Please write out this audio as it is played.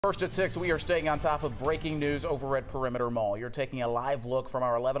First at 6, we are staying on top of breaking news over at Perimeter Mall. You're taking a live look from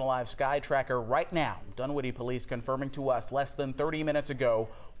our 11 Alive Sky Tracker right now. Dunwoody police confirming to us less than 30 minutes ago,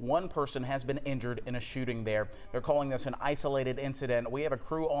 one person has been injured in a shooting there. They're calling this an isolated incident. We have a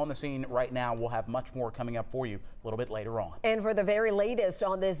crew on the scene right now. We'll have much more coming up for you a little bit later on. And for the very latest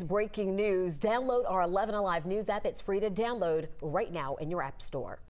on this breaking news, download our 11 Alive News app. It's free to download right now in your app store.